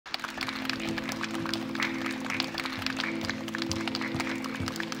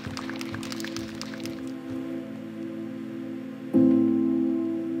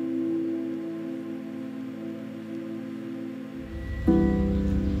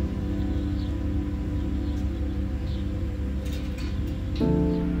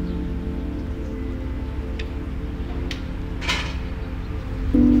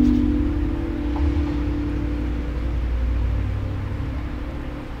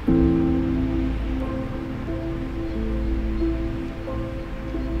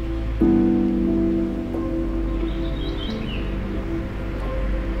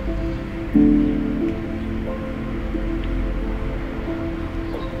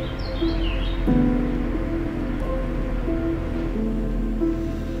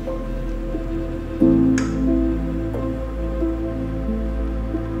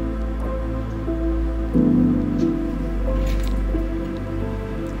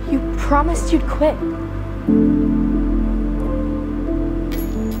promised you'd quit.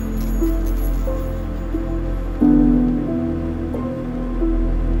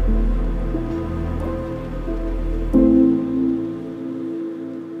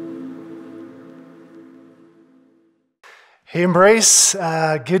 Hey, Embrace,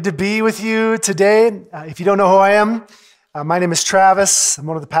 good to be with you today. If you don't know who I am, my name is Travis. I'm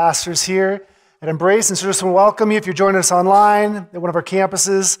one of the pastors here at Embrace, and so just want to welcome you if you're joining us online at one of our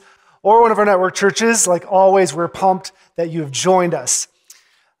campuses or one of our network churches. Like always, we're pumped that you have joined us.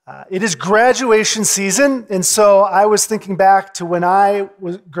 It is graduation season, and so I was thinking back to when I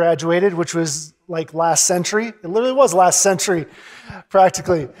graduated, which was like last century. It literally was last century,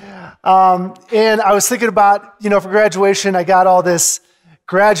 practically. And I was thinking about, for graduation, I got all this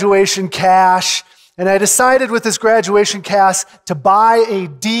graduation cash, and I decided with this graduation cash to buy a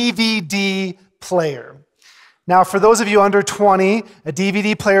DVD player. Now, for those of you under 20, a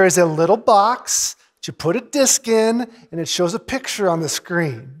DVD player is a little box that you put a disc in, and it shows a picture on the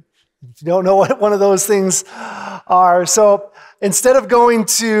screen. If you don't know what one of those things are. So instead of going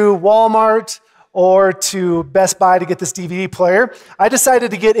to Walmart or to Best Buy to get this DVD player, I decided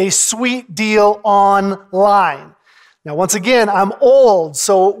to get a sweet deal online. Now, once again, I'm old,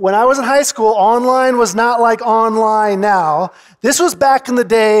 so when I was in high school, online was not like online now. This was back in the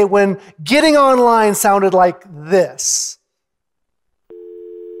day when getting online sounded like this.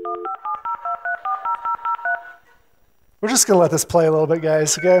 We're just going to let this play a little bit,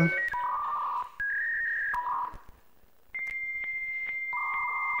 guys, okay?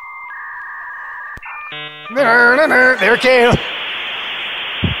 There it came.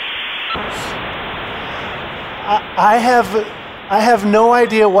 I have no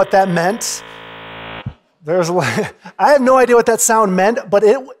idea what that meant. I have no idea what that sound meant, but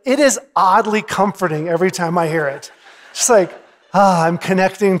it is oddly comforting every time I hear it. Just like, I'm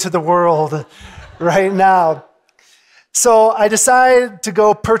connecting to the world right now. So I decided to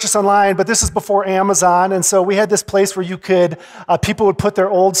go purchase online, but this is before Amazon, and so we had this place where people would put their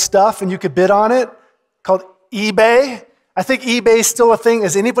old stuff and you could bid on it, called eBay. I think eBay is still a thing.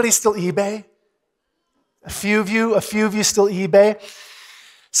 Is anybody still eBay? A few of you still eBay.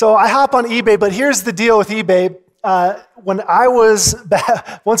 So I hop on eBay, but here's the deal with eBay. When I was,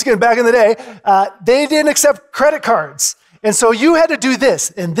 once again, back in the day, they didn't accept credit cards. And so you had to do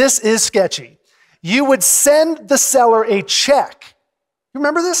this, and this is sketchy. You would send the seller a check. You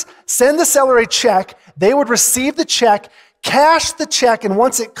remember this? Send the seller a check. They would receive the check, cash the check, and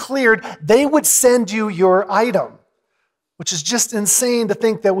once it cleared, they would send you your item, which is just insane to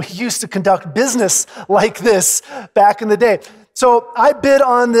think that we used to conduct business like this back in the day. So I bid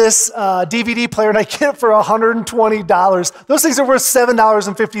on this DVD player, and I get it for $120. Those things are worth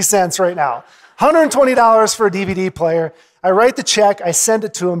 $7.50 right now. $120 for a DVD player. I write the check, I send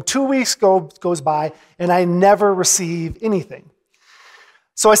it to him. 2 weeks goes by, and I never receive anything.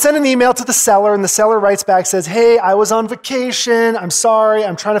 So I send an email to the seller, and the seller writes back, says, hey, I was on vacation. I'm sorry.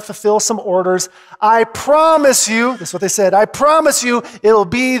 I'm trying to fulfill some orders. I promise you, this is what they said, I promise you it'll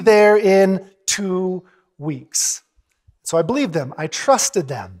be there in 2 weeks. So I believed them. I trusted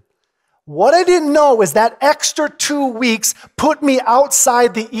them. What I didn't know is that extra 2 weeks put me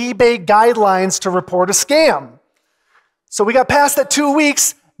outside the eBay guidelines to report a scam. So we got past that 2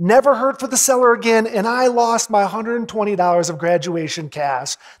 weeks, never heard from the seller again, and I lost my $120 of graduation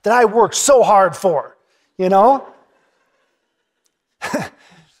cash that I worked so hard for,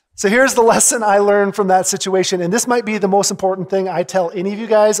 So here's the lesson I learned from that situation, and this might be the most important thing I tell any of you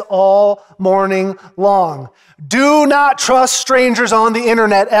guys all morning long. Do not trust strangers on the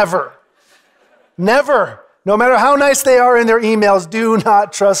internet ever. Never. No matter how nice they are in their emails, do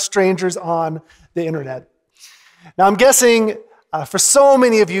not trust strangers on the internet. Now, I'm guessing for so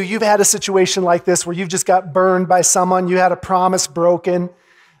many of you, you've had a situation like this where you've just got burned by someone. You had a promise broken.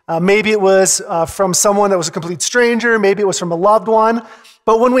 Maybe it was from someone that was a complete stranger. Maybe it was from a loved one.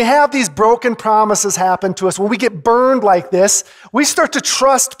 But when we have these broken promises happen to us, when we get burned like this, we start to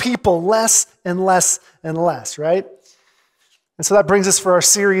trust people less and less and less, right? And so that brings us for our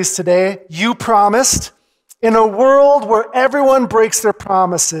series today. You promised. In a world where everyone breaks their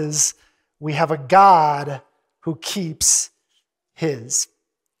promises, we have a God who keeps his.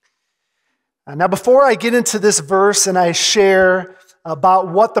 Now, before I get into this verse and I share about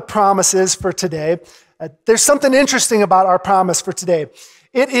what the promise is for today, there's something interesting about our promise for today.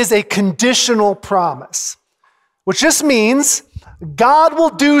 It is a conditional promise, which just means God will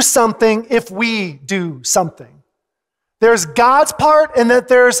do something if we do something. There's God's part and that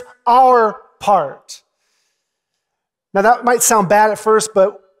there's our part. Now, that might sound bad at first,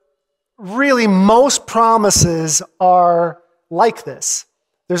 but really most promises are like this.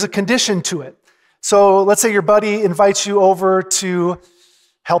 There's a condition to it. So let's say your buddy invites you over to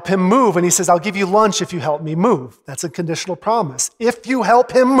help him move, and he says, I'll give you lunch if you help me move. That's a conditional promise. If you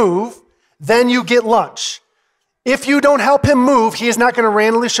help him move, then you get lunch. If you don't help him move, he is not going to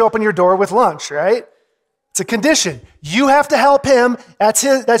randomly show up on your door with lunch, right? It's a condition. You have to help him.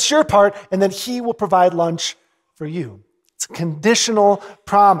 That's your part, and then he will provide lunch for you. It's a conditional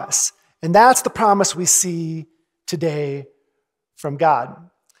promise. And that's the promise we see today from God.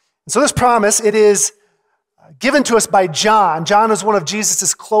 And so this promise, it is given to us by John. John is one of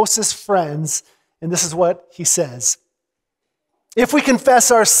Jesus' closest friends, and this is what he says. If we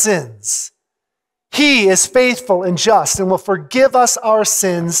confess our sins, he is faithful and just and will forgive us our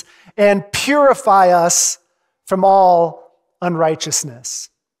sins and purify us from all unrighteousness.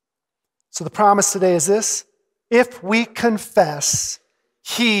 So the promise today is this: if we confess,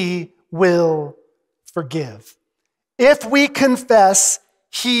 he will forgive. If we confess,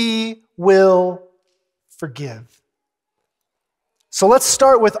 he will forgive. So let's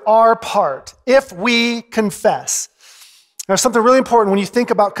start with our part. If we confess. There's something really important when you think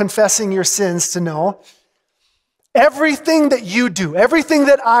about confessing your sins to know. Everything that you do, everything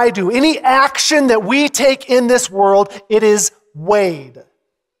that I do, any action that we take in this world, it is weighed.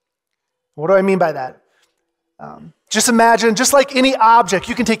 What do I mean by that? Just imagine, just like any object,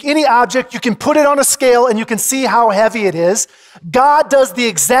 you can take any object, you can put it on a scale, and you can see how heavy it is. God does the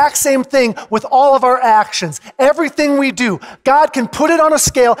exact same thing with all of our actions. Everything we do, God can put it on a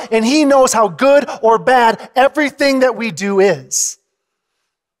scale, and he knows how good or bad everything that we do is.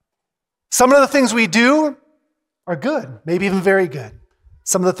 Some of the things we do are good, maybe even very good.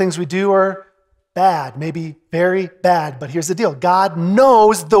 Some of the things we do are bad, maybe very bad. But here's the deal. God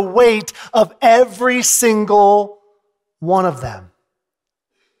knows the weight of every single one of them.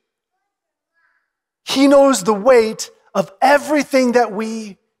 He knows the weight of everything that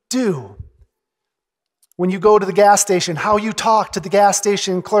we do. When you go to the gas station, how you talk to the gas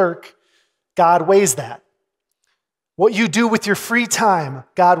station clerk, God weighs that. What you do with your free time,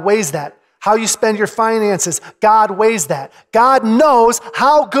 God weighs that. How you spend your finances, God weighs that. God knows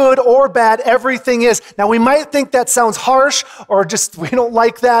how good or bad everything is. Now, we might think that sounds harsh or just we don't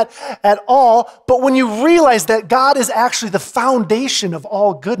like that at all, but when you realize that God is actually the foundation of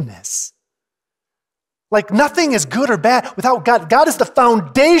all goodness. Like nothing is good or bad without God. God is the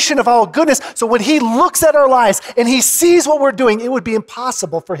foundation of all goodness. So when he looks at our lives and he sees what we're doing, it would be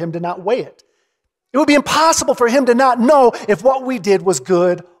impossible for him to not weigh it. It would be impossible for him to not know if what we did was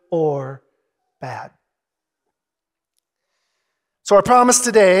good or bad. So our promise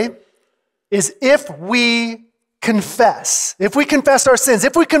today is if we confess our sins,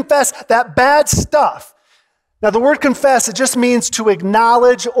 if we confess that bad stuff. Now the word confess, it just means to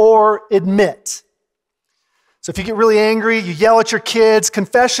acknowledge or admit. So if you get really angry, you yell at your kids,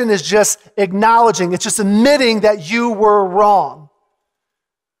 confession is just acknowledging, it's just admitting that you were wrong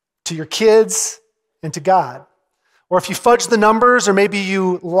to your kids and to God. Or if you fudge the numbers or maybe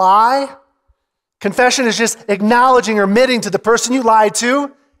you lie, confession is just acknowledging or admitting to the person you lied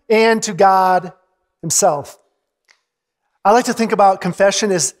to and to God himself. I like to think about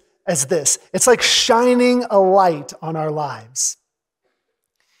confession as this. It's like shining a light on our lives.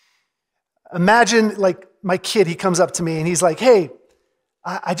 Imagine like my kid, he comes up to me and he's like, hey,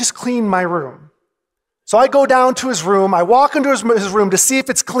 I just cleaned my room. So I go down to his room, I walk into his room to see if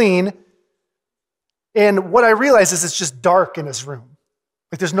it's clean, and what I realize is it's just dark in his room.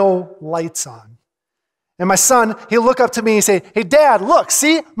 Like there's no lights on. And my son, he'll look up to me and say, hey, Dad, look,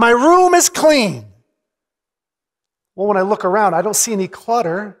 see, my room is clean. Well, when I look around, I don't see any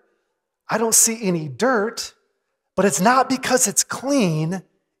clutter. I don't see any dirt. But it's not because it's clean.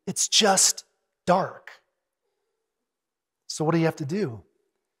 It's just dark. So what do you have to do?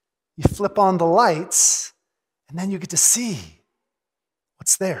 You flip on the lights, and then you get to see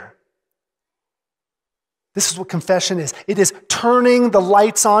what's there. This is what confession is. It is turning the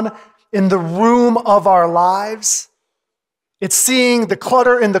lights on in the room of our lives. It's seeing the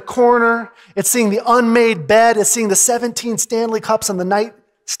clutter in the corner. It's seeing the unmade bed. It's seeing the 17 Stanley Cups on the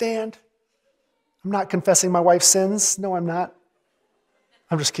nightstand. I'm not confessing my wife's sins. No, I'm not.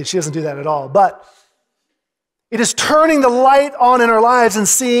 I'm just kidding. She doesn't do that at all. But it is turning the light on in our lives and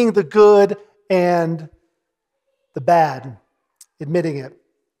seeing the good and the bad, admitting it.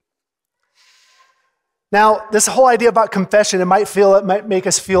 Now, this whole idea about confession, it might make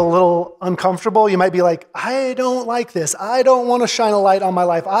us feel a little uncomfortable. You might be like, I don't like this. I don't want to shine a light on my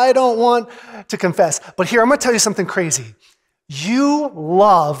life. I don't want to confess. But here, I'm going to tell you something crazy. You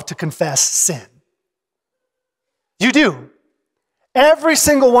love to confess sin. You do. Every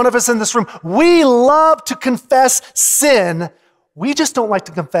single one of us in this room, we love to confess sin. We just don't like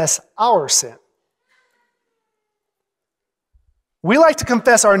to confess our sin. We like to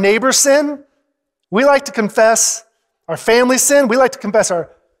confess our neighbor's sin. We like to confess our family's sin. We like to confess our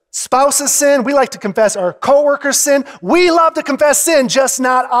spouse's sin. We like to confess our coworker's sin. We love to confess sin, just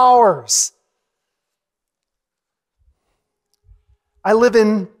not ours. I live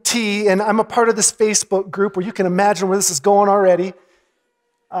in T, and I'm a part of this Facebook group where you can imagine where this is going already.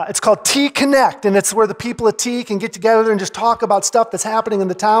 It's called T Connect, and it's where the people at T can get together and just talk about stuff that's happening in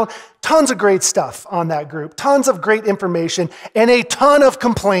the town. Tons of great stuff on that group, tons of great information, and a ton of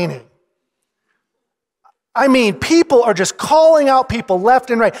complaining. I mean, people are just calling out people left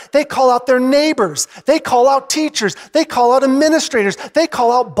and right. They call out their neighbors. They call out teachers. They call out administrators. They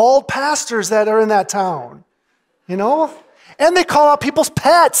call out bald pastors that are in that town, you know? And they call out people's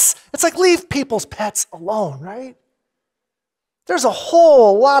pets. It's like, leave people's pets alone, right? There's a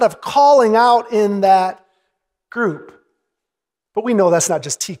whole lot of calling out in that group. But we know that's not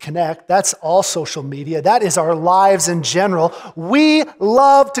just T-Connect. That's all social media. That is our lives in general. We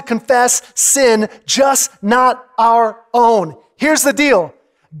love to confess sin, just not our own. Here's the deal.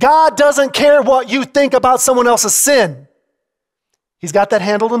 God doesn't care what you think about someone else's sin. He's got that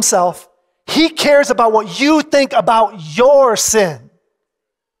handled himself. He cares about what you think about your sin.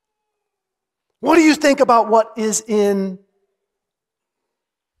 What do you think about what is in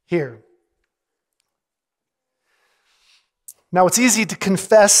here? Now, it's easy to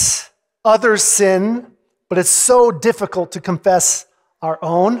confess others' sin, but it's so difficult to confess our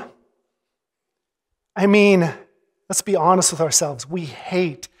own. I mean, let's be honest with ourselves. We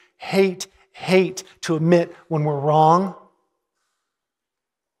hate to admit when we're wrong.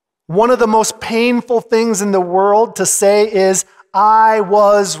 One of the most painful things in the world to say is, I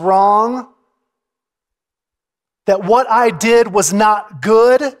was wrong. That what I did was not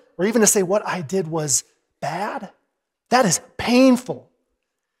good, or even to say what I did was bad. That is painful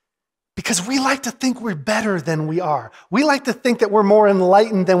because we like to think we're better than we are. We like to think that we're more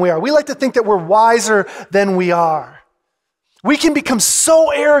enlightened than we are. We like to think that we're wiser than we are. We can become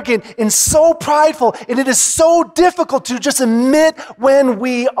so arrogant and so prideful, and it is so difficult to just admit when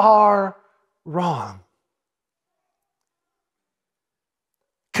we are wrong.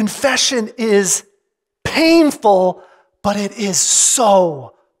 Confession is painful, but it is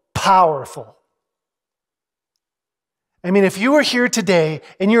so powerful. I mean, if you are here today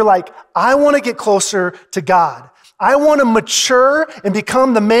and you're like, I want to get closer to God. I want to mature and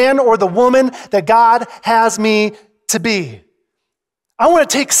become the man or the woman that God has me to be. I want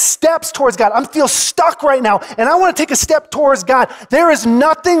to take steps towards God. I feel stuck right now, and I want to take a step towards God. There is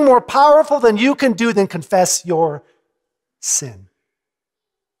nothing more powerful than you can do than confess your sin.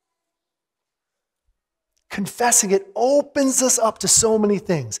 Confessing it opens us up to so many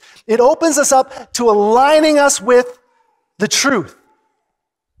things. It opens us up to aligning us with the truth.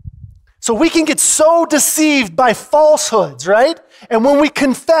 So we can get so deceived by falsehoods, right? And when we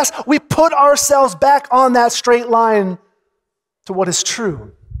confess, we put ourselves back on that straight line to what is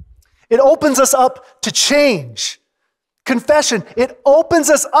true. It opens us up to change. Confession, it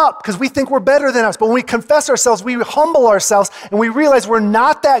opens us up because we think we're better than us. But when we confess ourselves, we humble ourselves and we realize we're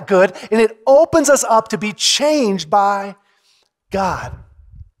not that good, and it opens us up to be changed by God.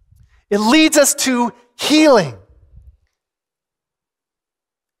 It leads us to healing.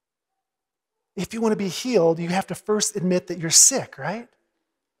 If you want to be healed, you have to first admit that you're sick, right?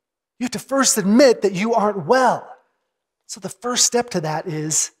 You have to first admit that you aren't well. So the first step to that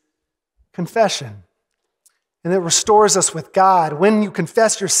is confession. And it restores us with God. When you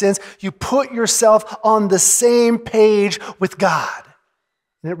confess your sins, you put yourself on the same page with God.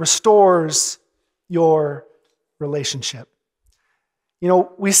 And it restores your relationship. You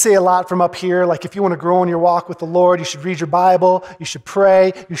know, we say a lot from up here, like if you want to grow in your walk with the Lord, you should read your Bible, you should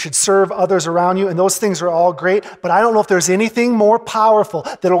pray, you should serve others around you, and those things are all great, but I don't know if there's anything more powerful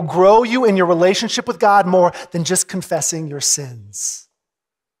that'll grow you in your relationship with God more than just confessing your sins.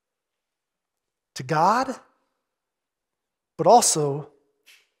 To God, but also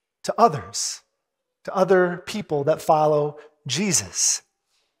to others, to other people that follow Jesus.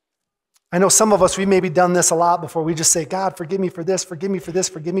 I know some of us, we maybe done this a lot before. We just say, God, forgive me for this, forgive me for this,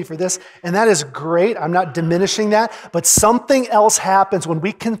 forgive me for this. And that is great. I'm not diminishing that. But something else happens when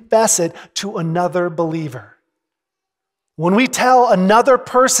we confess it to another believer. When we tell another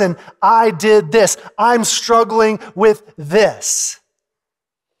person, I did this, I'm struggling with this.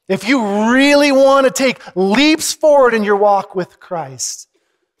 If you really want to take leaps forward in your walk with Christ,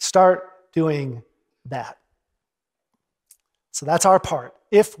 start doing that. So that's our part.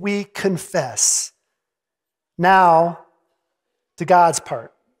 If we confess. Now, to God's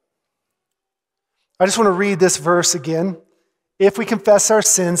part. I just want to read this verse again. if we confess our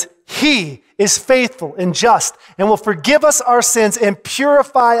sins, he is faithful and just and will forgive us our sins and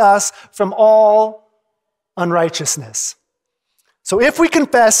purify us from all unrighteousness. So if we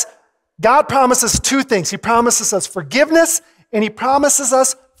confess, God promises two things. He promises us forgiveness and he promises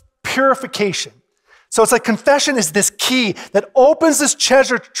us purification. So it's like confession is this key that opens this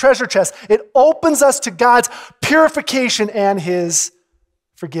treasure chest. It opens us to God's purification and his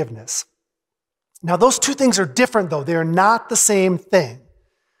forgiveness. Now, those two things are different, though. They are not the same thing.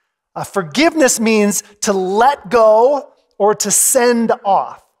 Forgiveness means to let go or to send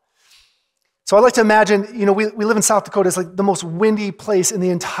off. So I like to imagine, we live in South Dakota. It's like the most windy place in the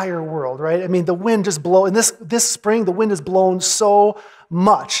entire world, right? I mean, the wind just blows. And this spring, the wind has blown so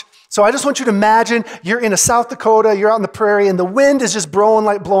much. So I just want you to imagine you're in South Dakota, you're out in the prairie, and the wind is just blowing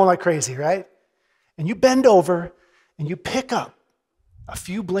like crazy, right? And you bend over and you pick up a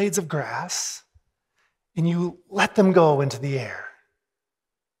few blades of grass and you let them go into the air.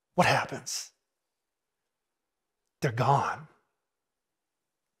 What happens? They're gone.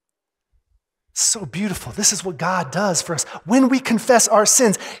 So beautiful. This is what God does for us. When we confess our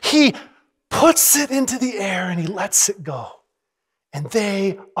sins, he puts it into the air and he lets it go. And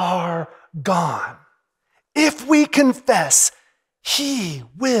they are gone. If we confess, he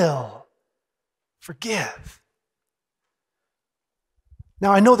will forgive.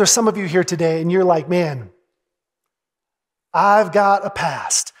 Now, I know there's some of you here today and you're like, man, I've got a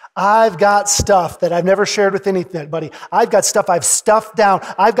past. I've got stuff that I've never shared with anybody. I've got stuff I've stuffed down.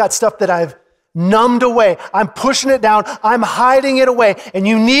 I've got stuff that I've numbed away. I'm pushing it down. I'm hiding it away. And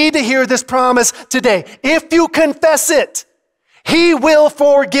you need to hear this promise today. If you confess it, he will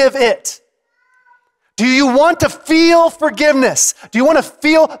forgive it. Do you want to feel forgiveness? Do you want to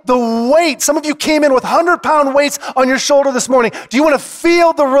feel the weight? Some of you came in with 100-pound weights on your shoulder this morning. Do you want to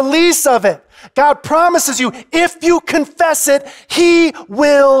feel the release of it? God promises you, if you confess it, he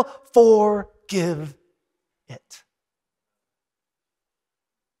will forgive it.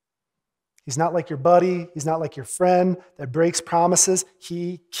 He's not like your buddy. He's not like your friend that breaks promises.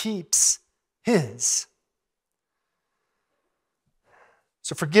 He keeps his.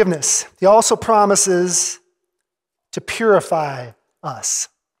 So forgiveness. He also promises to purify us.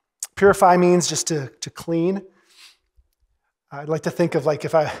 Purify means just to clean. I'd like to think of like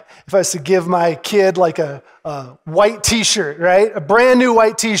if I was to give my kid like a white t-shirt, right? A brand new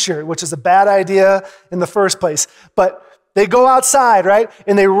white t-shirt, which is a bad idea in the first place. But they go outside, right?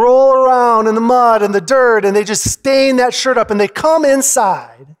 And they roll around in the mud and the dirt and they just stain that shirt up and they come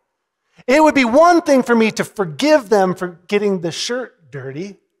inside. It would be one thing for me to forgive them for getting the shirt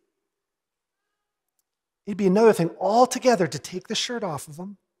dirty. It'd be another thing altogether to take the shirt off of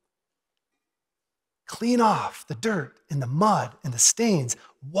them, clean off the dirt and the mud and the stains,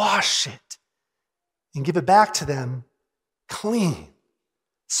 wash it, and give it back to them clean,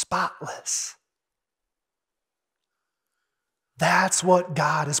 spotless. That's what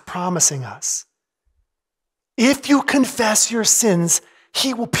God is promising us. If you confess your sins,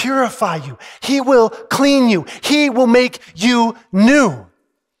 he will purify you. He will clean you. He will make you new.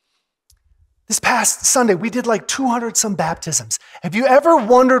 This past Sunday, we did like 200 some baptisms. Have you ever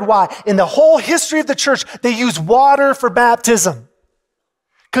wondered why in the whole history of the church, they use water for baptism?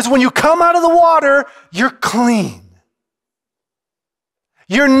 Because when you come out of the water, you're clean.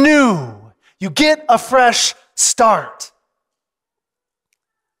 You're new. You get a fresh start.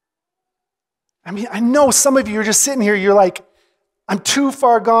 I mean, I know some of you are just sitting here, you're like, I'm too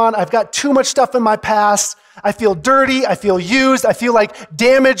far gone. I've got too much stuff in my past. I feel dirty. I feel used. I feel like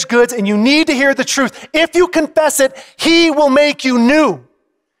damaged goods. And you need to hear the truth. If you confess it, he will make you new.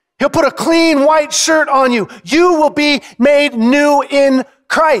 He'll put a clean white shirt on you. You will be made new in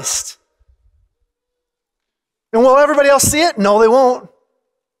Christ. And will everybody else see it? No, they won't.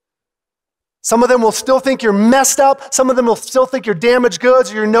 Some of them will still think you're messed up. Some of them will still think you're damaged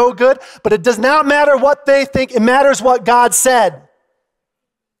goods or you're no good. But it does not matter what they think. It matters what God said.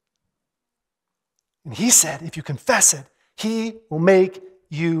 And he said, if you confess it, he will make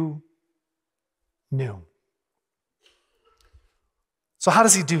you new. So how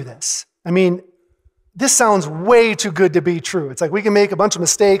does he do this? I mean, this sounds way too good to be true. It's like we can make a bunch of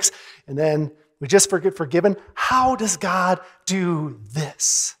mistakes and then we just get forgiven. How does God do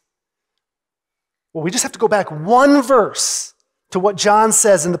this? Well, we just have to go back one verse to what John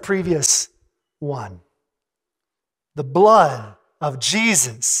says in the previous one. The blood of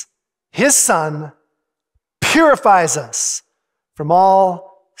Jesus, his son, purifies us from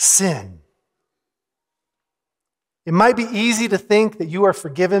all sin. It might be easy to think that you are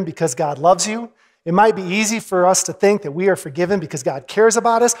forgiven because God loves you. It might be easy for us to think that we are forgiven because God cares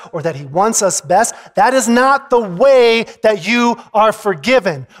about us or that he wants us best. That is not the way that you are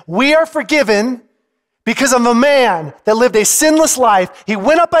forgiven. We are forgiven because of a man that lived a sinless life. He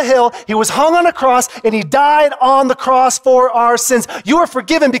went up a hill, he was hung on a cross, and he died on the cross for our sins. You are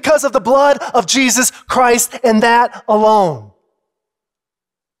forgiven because of the blood of Jesus Christ, and that alone.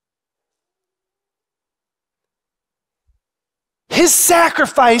 His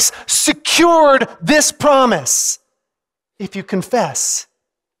sacrifice secured this promise. If you confess,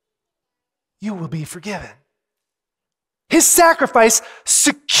 you will be forgiven. His sacrifice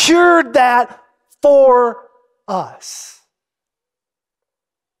secured that for us.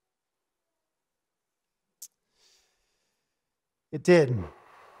 It did.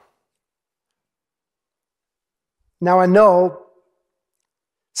 Now I know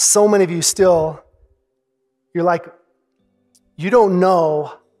so many of you still, you're like, you don't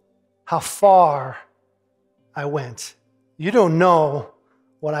know how far I went. You don't know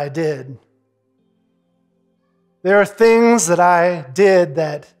what I did. There are things that I did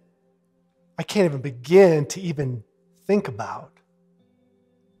that I can't even begin to even think about.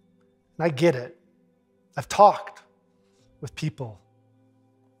 And I get it. I've talked with people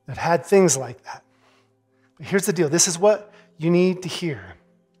that had things like that. But here's the deal. This is what you need to hear.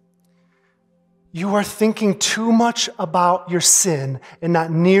 You are thinking too much about your sin and not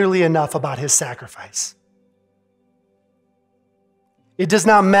nearly enough about his sacrifice. It does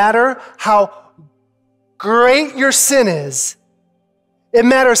not matter how great your sin is. It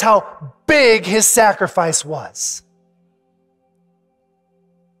matters how big his sacrifice was.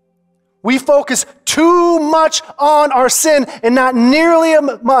 We focus too much on our sin and not nearly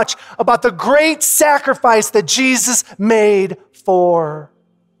much about the great sacrifice that Jesus made for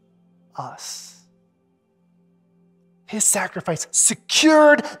us. His sacrifice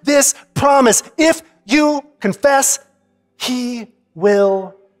secured this promise. If you confess, he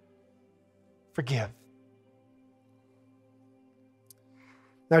will forgive.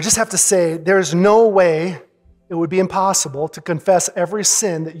 Now, I just have to say, there's no way it would be impossible to confess every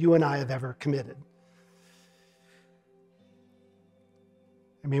sin that you and I have ever committed.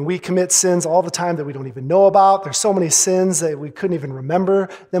 I mean, we commit sins all the time that we don't even know about. There's so many sins that we couldn't even remember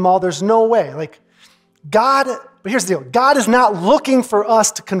them all. There's no way. But here's the deal. God is not looking for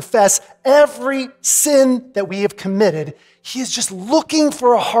us to confess every sin that we have committed. He is just looking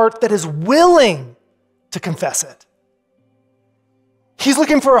for a heart that is willing to confess it. He's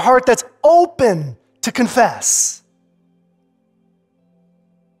looking for a heart that's open to confess.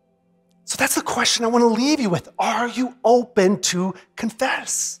 So that's the question I want to leave you with. Are you open to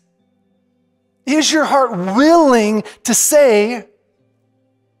confess? Is your heart willing to say,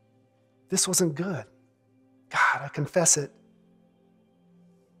 this wasn't good? God, I confess it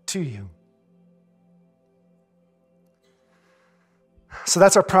to you. So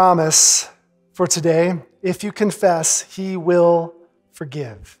that's our promise for today. If you confess, he will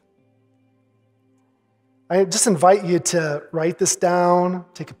forgive. I just invite you to write this down,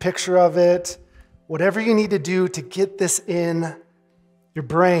 take a picture of it, whatever you need to do to get this in your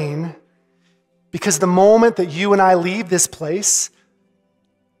brain, because the moment that you and I leave this place,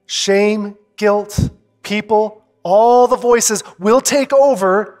 shame, guilt, people, all the voices will take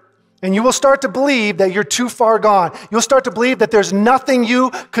over, and you will start to believe that you're too far gone. You'll start to believe that there's nothing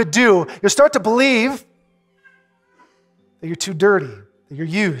you could do. You'll start to believe that you're too dirty, that you're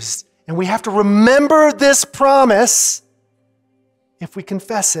used. And we have to remember this promise. If we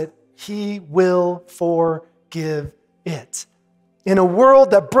confess it, he will forgive it. In a world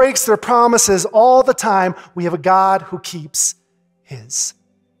that breaks their promises all the time, we have a God who keeps his.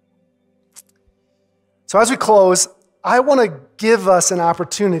 So as we close, I want to give us an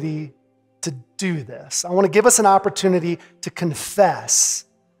opportunity to do this. I want to give us an opportunity to confess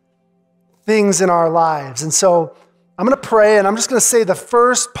things in our lives. And so I'm going to pray, and I'm just going to say the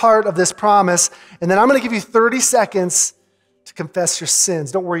first part of this promise, and then I'm going to give you 30 seconds to confess your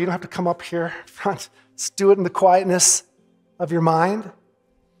sins. Don't worry, you don't have to come up here front. Just do it in the quietness of your mind.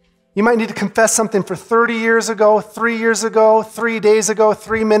 You might need to confess something for 30 years ago, 3 years ago, 3 days ago,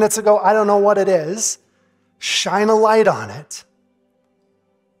 3 minutes ago. I don't know what it is. Shine a light on it.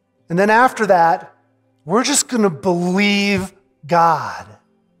 And then after that, we're just going to believe God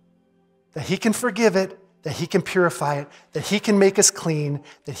that he can forgive it, that he can purify it, that he can make us clean,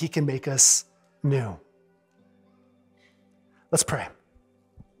 that he can make us new. Let's pray.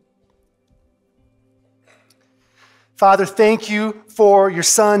 Father, thank you for your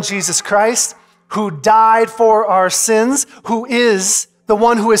Son, Jesus Christ, who died for our sins, who is the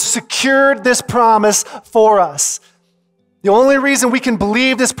one who has secured this promise for us. The only reason we can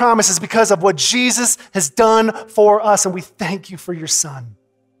believe this promise is because of what Jesus has done for us, and we thank you for your Son.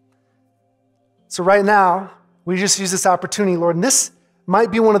 So right now, we just use this opportunity, Lord, and this might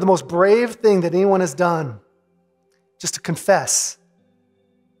be one of the most brave things that anyone has done, just to confess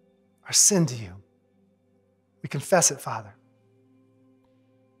our sin to you. We confess it, Father.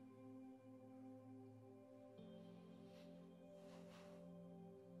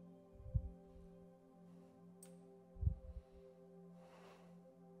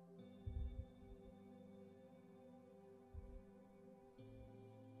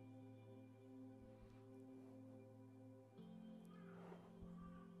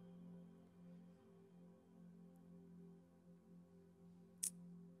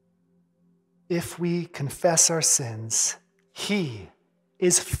 If we confess our sins, he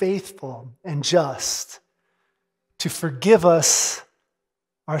is faithful and just to forgive us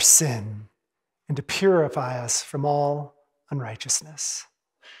our sin and to purify us from all unrighteousness.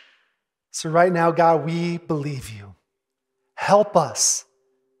 So right now, God, we believe you. Help us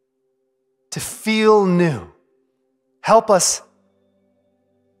to feel new. Help us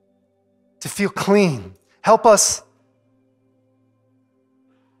to feel clean. Help us,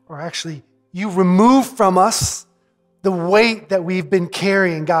 or actually, you remove from us the weight that we've been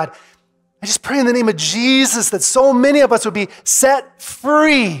carrying, God. I just pray in the name of Jesus that so many of us would be set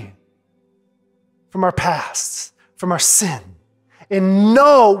free from our pasts, from our sin, and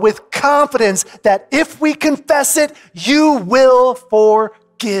know with confidence that if we confess it, you will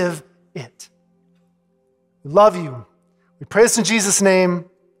forgive it. We love you. We pray this in Jesus' name.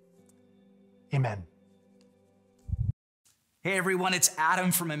 Amen. Hey everyone, it's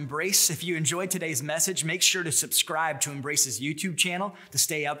Adam from Embrace. If you enjoyed today's message, make sure to subscribe to Embrace's YouTube channel to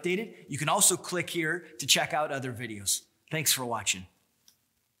stay updated. You can also click here to check out other videos. Thanks for watching.